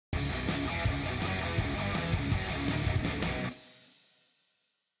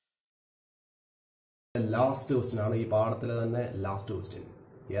Last question ആണ് ഈ പാഠത്തിലെ തന്നെ ലാസ്റ്റ് ക്വസ്റ്റ്യൻ.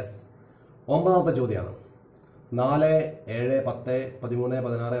 യെസ്, ഒമ്പതാമത്തെ ചോദ്യമാണ്. 4, 7, 10, 13,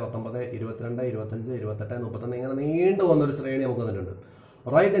 16, 19, 22, 25, 28, 31 ഇങ്ങനെ നീണ്ടു വന്നൊരു ശ്രേണി നമുക്ക് തന്നിട്ടുണ്ട്.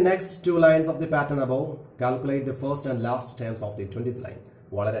 Write the next two lines of the pattern above. Calculate the first and last terms of the 20th line.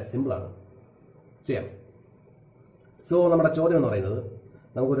 വളരെ സിമ്പിൾ ആണ്, ചെയ്യാം. സോ നമ്മുടെ ചോദ്യം എന്ന് പറയുന്നത്,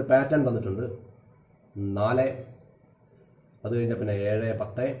 നമുക്കൊരു പാറ്റേൺ തന്നിട്ടുണ്ട്. 4, അത് കഴിഞ്ഞാൽ പിന്നെ 7,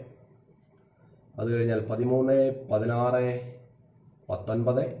 10, അത് കഴിഞ്ഞാൽ 13, 16,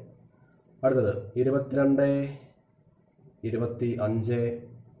 19, അടുത്തത് 22, 25,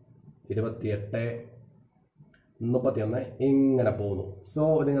 28, 31 ഇങ്ങനെ പോകുന്നു. സോ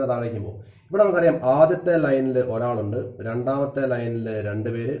ഇതിങ്ങനെ താഴേക്കുമ്പോൾ ഇവിടെ നമുക്കറിയാം, ആദ്യത്തെ ലൈനിൽ ഒരാളുണ്ട്, രണ്ടാമത്തെ ലൈനിൽ 2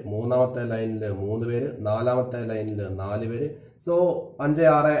 പേര്, മൂന്നാമത്തെ ലൈനിൽ 3 പേര്, നാലാമത്തെ ലൈനിൽ 4 പേര്. സോ 5,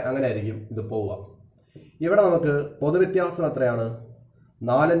 6 അങ്ങനെ ആയിരിക്കും ഇത് പോവുക. ഇവിടെ നമുക്ക് പൊതുവ്യത്യാസം എത്രയാണ്?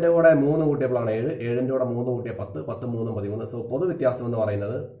 4ന്റെ കൂടെ 3 കൂട്ടിയപ്പോഴാണ് 7, 7ന്റെ കൂടെ 3 കൂട്ടിയ 10, 10, 3, 13. സോ പൊതുവ്യത്യാസം എന്ന്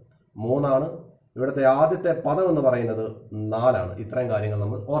പറയുന്നത് 3 ആണ്. ഇവിടുത്തെ ആദ്യത്തെ പദം എന്ന് പറയുന്നത് 4 ആണ്. ഇത്രയും കാര്യങ്ങൾ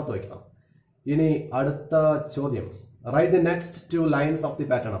നമ്മൾ ഓർത്തു വയ്ക്കണം. ഇനി അടുത്ത ചോദ്യം, right the next 2 lines of the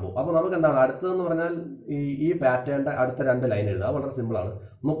pattern അബോ. അപ്പോൾ നമുക്ക് എന്താണ് അടുത്തതെന്ന് പറഞ്ഞാൽ ഈ പാറ്റേണിന്റെ അടുത്ത 2 ലൈൻ എഴുതുക. വളരെ സിമ്പിൾ ആണ്.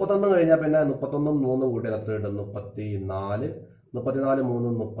 31 കഴിഞ്ഞാൽ പിന്നെ 31ഉം 3ഉം കൂട്ടിയാൽ എത്ര കിട്ടും? 34, 34, 3,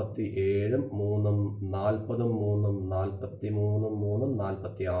 37, 3, 40, 3, 43, 3,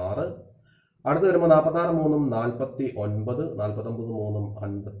 46. അടുത്ത് വരുമ്പോൾ 46, 3, 49, 49, 3, 52,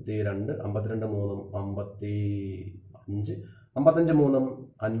 52, 3, 55, 55,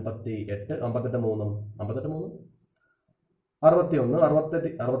 3, 58, 58, 3, 58, 3,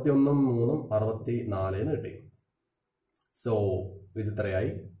 61, 61, 3, 64 കിട്ടി. സോ ഇത്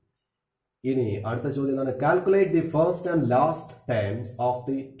ഇത്രയായി. ഇനി അടുത്ത ചോദ്യം എന്താണ്? Calculate the first and last terms of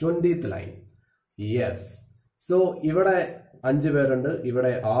the 20th line. Yes, so ഇവിടെ 5 പേരുണ്ട്,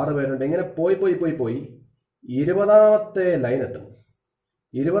 ഇവിടെ 6 പേരുണ്ട്. ഇങ്ങനെ പോയി 20ാമത്തെ ലൈൻ എത്തും.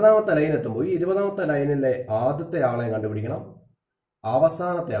 20ാമത്തെ ലൈൻ എത്തുമ്പോൾ ഈ 20ാമത്തെ ലൈനിലെ ആദ്യത്തെ ആളെ കണ്ടുപിടിക്കണം,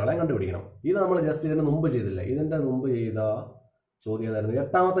 അവസാനത്തെ ആളെ കണ്ടുപിടിക്കണം. ഇത് നമ്മൾ ജസ്റ്റ് ഇതിന് മുമ്പ് ചെയ്തില്ല. ഇതിന്റെ മുമ്പ് ചെയ്ത ചോദ്യം ഏതായിരുന്നു?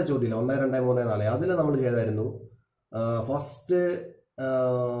 8ാമത്തെ ചോദ്യം 1, 2, 3, 4. അതിൽ നമ്മൾ ചെയ്തായിരുന്നു first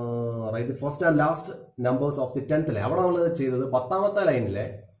first and last numbers of the 10th line. അവിടെ നമ്മൾ ചെയ്തത് 10ാമത്തെ ലൈനിലെ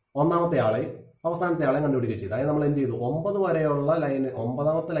 1ാമത്തെ ആളെയും അവസാനത്തെ ആളെയും കണ്ടുപിടിക്കുക ചെയ്തു. അതായത് നമ്മൾ എന്ത് ചെയ്തു? 9 വരെയുള്ള ലൈൻ,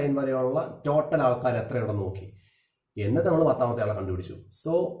 9ാമത്തെ ലൈൻ വരെയുള്ള ടോട്ടൽ ആൾക്കാർ എത്രയുണ്ടെന്ന് നോക്കി, എന്നിട്ട് നമ്മൾ 10ാമത്തെ ആളെ കണ്ടുപിടിച്ചു.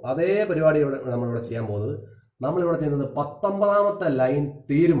 സോ അതേ പരിപാടി നമ്മളിവിടെ ചെയ്യാൻ പോകുന്നത്. നമ്മളിവിടെ ചെയ്യുന്നത് 19ാമത്തെ ലൈൻ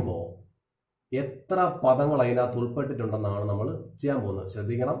തീരുമ്പോൾ എത്ര പദങ്ങൾ അതിനകത്ത് ഉൾപ്പെട്ടിട്ടുണ്ടെന്നാണ് നമ്മൾ ചെയ്യാൻ പോകുന്നത്.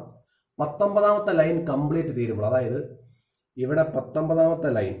 ശ്രദ്ധിക്കണം, 19ാമത്തെ ലൈൻ കംപ്ലീറ്റ് തീരുമ്പോൾ, അതായത് ഇവിടെ 19ാമത്തെ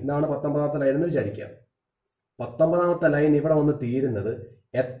ലൈൻ, ഇതാണ് 19ാമത്തെ ലൈൻ എന്ന് വിചാരിക്കുക. 19ാമത്തെ ലൈൻ ഇവിടെ വന്ന് തീരുന്നത്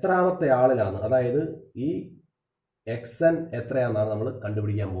എത്രാമത്തെ ആളിലാണ്, അതായത് ഈ xn എത്രയാണെന്നാണ് നമ്മൾ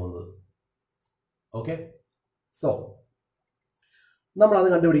കണ്ടുപിടിക്കാൻ പോകുന്നത്. ഓക്കെ, സോ നമ്മൾ അത്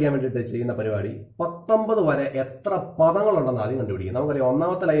കണ്ടുപിടിക്കാൻ വേണ്ടിയിട്ട് ചെയ്യുന്ന പരിപാടി, 19 വരെ എത്ര പദങ്ങളുണ്ടെന്ന് ആദ്യം കണ്ടുപിടിക്കും. നമുക്കറിയാം,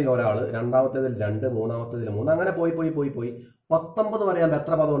 1ാമത്തെ ലൈനിൽ ഒരാൾ, രണ്ടാമത്തേതിൽ 2, മൂന്നാമത്തേതിൽ 3, അങ്ങനെ പോയി 19 വരെ ആകുമ്പോൾ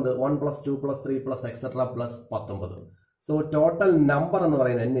എത്ര പദമുണ്ട്? 1 + 2 + 3 + എക്സെട്ര + 19. സോ ടോട്ടൽ നമ്പർ എന്ന്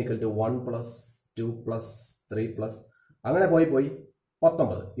പറയുന്നത് n = 1 + 2 + 3 + അങ്ങനെ പോയി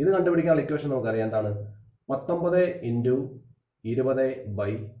 19. ഇത് കണ്ടുപിടിക്കാനുള്ള ഇക്വേഷൻ നമുക്കറിയാം. എന്താണ്? 19 ×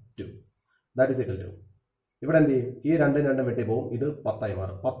 20/2. ദാറ്റ് ഈസ് = ഇവിടെ എന്ത് ചെയ്യും? ഈ 2 വെട്ടിപ്പോവും, ഇത് 10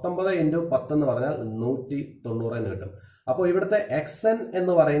 മാറും. 19 × 10 എന്ന് പറഞ്ഞാൽ 190 എന്ന് കിട്ടും. അപ്പോൾ ഇവിടുത്തെ xn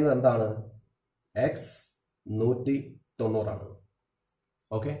എന്ന് പറയുന്നത് എന്താണ്? x 190 ആണ്.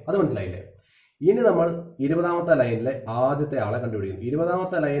 ഓക്കെ, അത് മനസ്സിലായില്ലേ? ഇനി നമ്മൾ 20ാമത്തെ ലൈനിലെ ആദ്യത്തെ ആളെ കണ്ടുപിടിക്കും.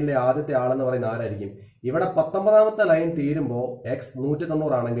 20ാമത്തെ ലൈനിലെ ആദ്യത്തെ ആളെന്ന് പറയുന്ന ആരായിരിക്കും? ഇവിടെ 19ാമത്തെ ലൈൻ തീരുമ്പോൾ x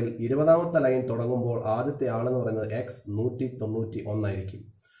 190 ആണെങ്കിൽ 20ാമത്തെ ലൈൻ തുടങ്ങുമ്പോൾ ആദ്യത്തെ ആളെന്ന് പറയുന്നത് x 191 ആയിരിക്കും.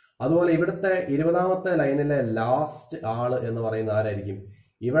 അതുപോലെ ഇവിടുത്തെ 20ാമത്തെ ലൈനിലെ ലാസ്റ്റ് ആള് എന്ന് പറയുന്ന ആരായിരിക്കും?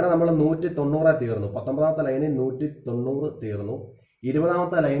 ഇവിടെ നമ്മൾ 190 തീർന്നു, 19ാമത്തെ ലൈനിൽ 190 തീർന്നു.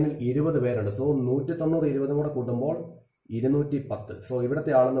 20ാമത്തെ ലൈനിൽ 20 പേരുണ്ട്. സോ 190 20 കൂടെ കൂട്ടുമ്പോൾ 210. സോ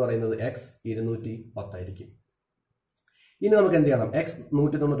ഇവിടുത്തെ ആളെന്ന് പറയുന്നത് x 210 ആയിരിക്കും. ഇനി നമുക്ക് എന്ത് ചെയ്യണം? x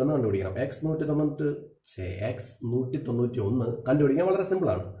 191 കണ്ടുപിടിക്കണം. x 191 കണ്ടുപിടിക്കാൻ വളരെ സിമ്പിൾ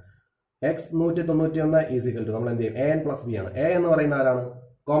ആണ്. x 191 ഈസ് ഈക്വൽ ടു, നമ്മൾ എന്ത് ചെയ്യും? an + b ആണ്. a എന്ന് പറയുന്ന ആരാണ്?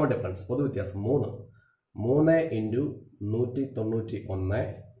 കോമൺ ഡിഫറൻസ്, പൊതുവ്യത്യാസം 3 × 191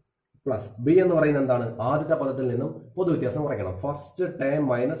 പ്ലസ് b എന്ന് പറയുന്നത് എന്താണ്? ആദ്യത്തെ പദത്തിൽ നിന്നും പൊതുവ്യത്യാസം കുറയ്ക്കണം. First term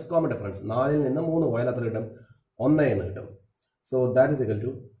minus common difference. 4ൽ നിന്ന് 3 പോയാൽ എത്ര കിട്ടും? 1 എന്ന് കിട്ടും. So that is =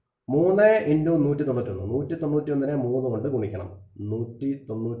 3 × 191. 191നെ 3 കൊണ്ട് ഗുണിക്കണം.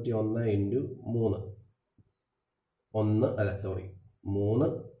 191 × 3, 3, 9, 3,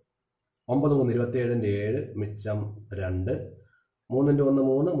 27, 7, മിച്ചം 2, 3 × 1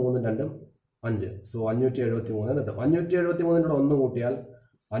 3, 3 × 2 5. സോ 573 എന്ന് കിട്ടും. 573 1 കൂട്ടിയാൽ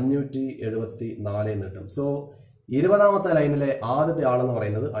 574 എന്ന് കിട്ടും. സോ 20ാമത്തെ ലൈനിലെ ആദ്യത്തെ ആളെന്ന്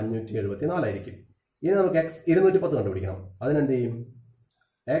പറയുന്നത് 574 ആയിരിക്കും. ഇനി നമുക്ക് x 210 കണ്ടുപിടിക്കണം. അതിനെന്ത് ചെയ്യും?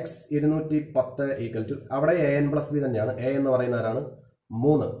 x 210 ഈക്വൽ ടു അവിടെ an+b തന്നെയാണ്. a എന്ന് പറയുന്ന ആരാണ്?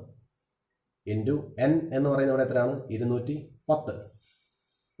 3 ഇൻറ്റു n എന്ന് പറയുന്ന ഇവിടെ എത്രയാണ്? 210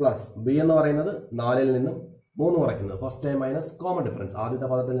 പ്ലസ് b എന്ന് പറയുന്നത് 4ൽ നിന്നും 3 കുറയ്ക്കുന്നത്. First time minus common difference, ആദ്യത്തെ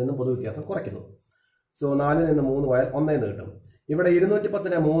പദത്തിൽ നിന്നും പൊതുവ്യത്യാസം കുറയ്ക്കുന്നു. സോ 4ൽ നിന്ന് 3 പോയാൽ 1 എന്ന് കിട്ടും. ഇവിടെ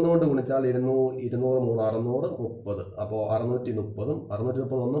 210നെ 3 കൊണ്ട് ഗുണിച്ചാൽ 200 3 630. അപ്പോൾ 630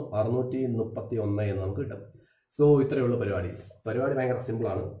 631 631 എന്ന് നമുക്ക് കിട്ടും. സോ ഇത്രയേ ഉള്ളൂ പരിപാടി. ഭയങ്കര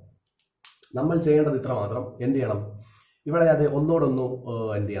സിമ്പിളാണ്. നമ്മൾ ചെയ്യേണ്ടത് ഇത്ര മാത്രം. എന്ത് ചെയ്യണം? ഇവിടെ അത് ഒന്നോടൊന്ന്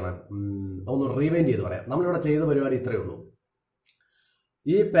എന്ത് ചെയ്യണം? ഒന്ന് റീവൈൻഡ് ചെയ്ത് പറയാം. നമ്മളിവിടെ ചെയ്ത പരിപാടി ഇത്രയേ ഉള്ളൂ.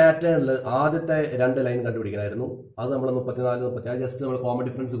 ഈ പാറ്റേണിൽ ആദ്യത്തെ 2 ലൈൻ കണ്ടുപിടിക്കണമായിരുന്നു. അത് നമ്മൾ 34 36 ജസ്റ്റ് നമ്മൾ കോമൺ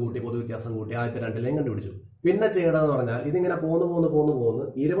ഡിഫറൻസ് കൂട്ടി പൊതുവ്യത്യാസം കൂട്ടി ആദ്യത്തെ 2 ലൈൻ കണ്ടുപിടിച്ചു. പിന്നെ ചെയ്യേണ്ടതെന്ന് പറഞ്ഞാൽ ഇതിങ്ങനെ പോന്ന്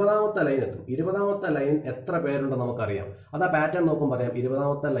 20ാമത്തെ ലൈൻ എത്തും. 20ാമത്തെ ലൈൻ എത്ര പേരുണ്ടെന്ന് നമുക്കറിയാം. അത് ആ പാറ്റേൺ നോക്കുമ്പോൾ പറയാം.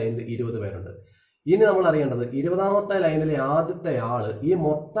 20ാമത്തെ ലൈനിൽ 20 പേരുണ്ട്. ഇനി നമ്മൾ അറിയേണ്ടത് 20ാമത്തെ ലൈനിലെ ആദ്യത്തെ ആള് ഈ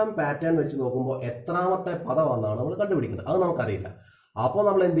മൊത്തം പാറ്റേൺ വെച്ച് നോക്കുമ്പോൾ എത്രാമത്തെ പദമാണെന്നാണ് നമ്മൾ കണ്ടുപിടിക്കുന്നത്. അത് നമുക്കറിയില്ല. അപ്പോൾ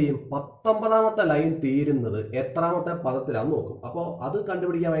നമ്മൾ എന്ത് ചെയ്യും? 19ാമത്തെ ലൈൻ തീരുന്നത് എത്രാമത്തെ പദത്തിലാന്ന് നോക്കും. അപ്പോൾ അത്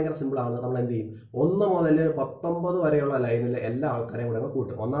കണ്ടുപിടിക്കാൻ ഭയങ്കര സിമ്പിളാണ്. നമ്മൾ എന്ത് ചെയ്യും? 1 മുതൽ 19 വരെയുള്ള ലൈനിലെ എല്ലാ ആൾക്കാരെയും കൂടെ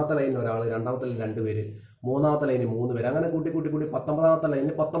കൂട്ടും. 1ാമത്തെ ലൈനിൽ ഒരാൾ, 2ാമത്തെ ലൈനിൽ 2 പേര്, 3ാമത്തെ ലൈനിൽ 3 പേര്, അങ്ങനെ കൂട്ടി 19ാമത്തെ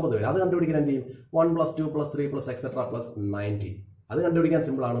ലൈനിൽ 19 പേര്. അത് കണ്ടുപിടിക്കാൻ എന്ത് ചെയ്യും? 1 + 2 + 3 + etc. + 19. അത് കണ്ടുപിടിക്കാൻ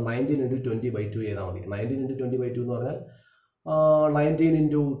സിമ്പിളാണ്. 19 × 20/2 ചെയ്താൽ മതി. 19 × 20/2 എന്ന് പറഞ്ഞാൽ 19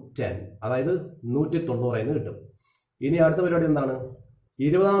 × 10, അതായത് 190 എന്ന് കിട്ടും. ഇനി അടുത്ത പരിപാടി എന്താണ്?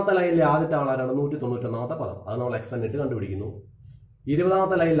 20ാമത്തെ ലൈനിലെ ആദ്യത്തെ ആളാരാണ്? 191ാമത്തെ പദം. അത് നമ്മൾ x എന്നിട്ട് കണ്ടുപിടിക്കുന്നു.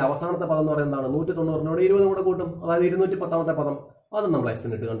 20ാമത്തെ ലൈനിലെ അവസാനത്തെ പദം എന്ന് പറയുന്നത് എന്താണ്? 190നോട് 20 കൂടെ കൂട്ടും, അതായത് 210ാമത്തെ പദം. അതും നമ്മൾ x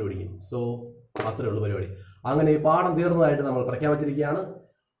എന്നിട്ട് കണ്ടുപിടിക്കും. സോ അത്രയേ ഉള്ളൂ പരിപാടി. അങ്ങനെ ഈ പാഠം തീർന്നതായിട്ട് നമ്മൾ പ്രഖ്യാപിച്ചിരിക്കുകയാണ്.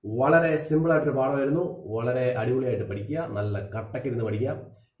 വളരെ സിമ്പിളായിട്ടൊരു പാഠമായിരുന്നു. വളരെ അടിപൊളിയായിട്ട് പഠിക്കുക. നല്ല കട്ടക്കിരുന്ന് പഠിക്കുക.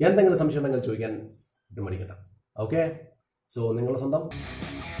 എന്തെങ്കിലും സംശയം ഉണ്ടെങ്കിൽ ചോദിക്കാൻ പഠിക്കട്ടെ. ഓക്കെ. സോ നിങ്ങളുടെ സ്വന്തം